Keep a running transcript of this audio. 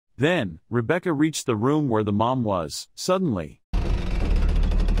Then, Rebecca reached the room where the mom was. Suddenly,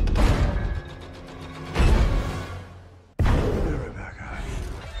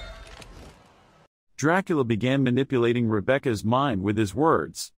 Dracula began manipulating Rebecca's mind with his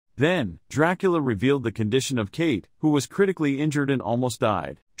words. Then, Dracula revealed the condition of Kate, who was critically injured and almost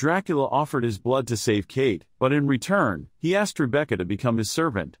died. Dracula offered his blood to save Kate, but in return, he asked Rebecca to become his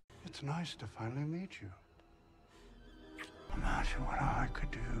servant. It's nice to finally meet you. Imagine what I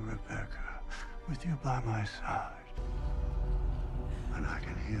could do, Rebecca, with you by my side. And I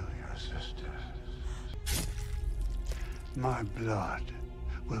can heal your sisters. My blood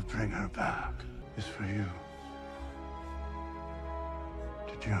will bring her back. It's for you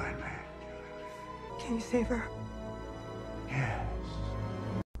to join me. Can you save her? Yes.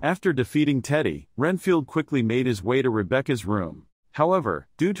 After defeating Teddy, Renfield quickly made his way to Rebecca's room. However,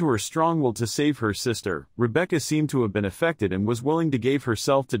 due to her strong will to save her sister, Rebecca seemed to have been affected and was willing to give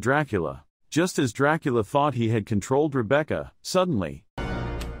herself to Dracula. Just as Dracula thought he had controlled Rebecca, suddenly,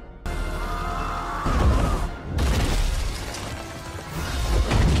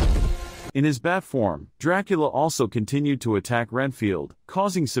 in his bat form, Dracula also continued to attack Renfield,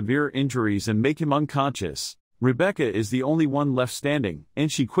 causing severe injuries and make him unconscious. Rebecca is the only one left standing,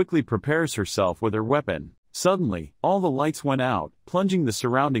 and she quickly prepares herself with her weapon. Suddenly, all the lights went out, plunging the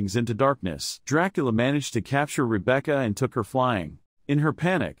surroundings into darkness. Dracula managed to capture Rebecca and took her flying. In her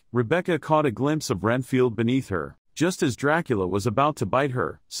panic, Rebecca caught a glimpse of Renfield beneath her. Just as Dracula was about to bite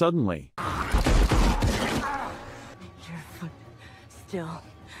her, suddenly, Your foot still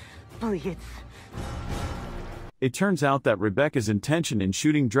bleeds. It turns out that Rebecca's intention in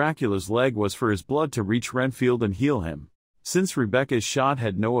shooting Dracula's leg was for his blood to reach Renfield and heal him. Since Rebecca's shot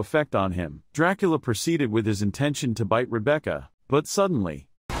had no effect on him, Dracula proceeded with his intention to bite Rebecca, but suddenly,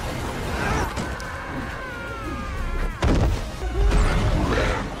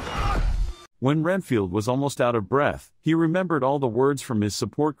 when Renfield was almost out of breath, he remembered all the words from his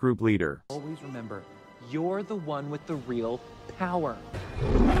support group leader. Always remember, you're the one with the real power.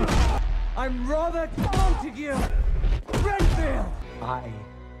 I'm Robert Montague! Renfield! I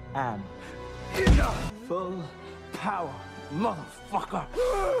am full power, motherfucker!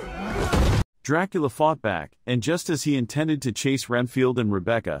 Dracula fought back, and just as he intended to chase Renfield and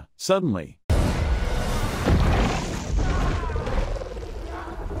Rebecca, suddenly,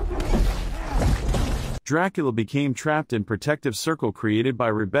 Dracula became trapped in protective circle created by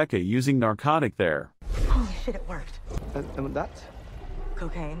Rebecca using narcotic there. Holy shit, it worked. And that's?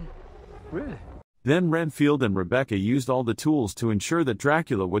 Cocaine. Really? Then Renfield and Rebecca used all the tools to ensure that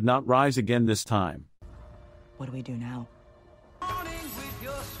Dracula would not rise again this time. What do we do now?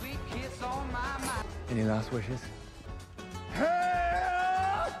 Any last wishes?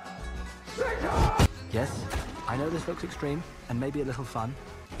 Yes, I know this looks extreme, and maybe a little fun.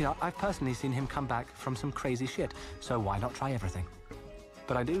 You know, I've personally seen him come back from some crazy shit, so why not try everything?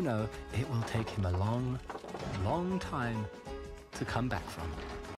 But I do know it will take him a long, long time to come back from.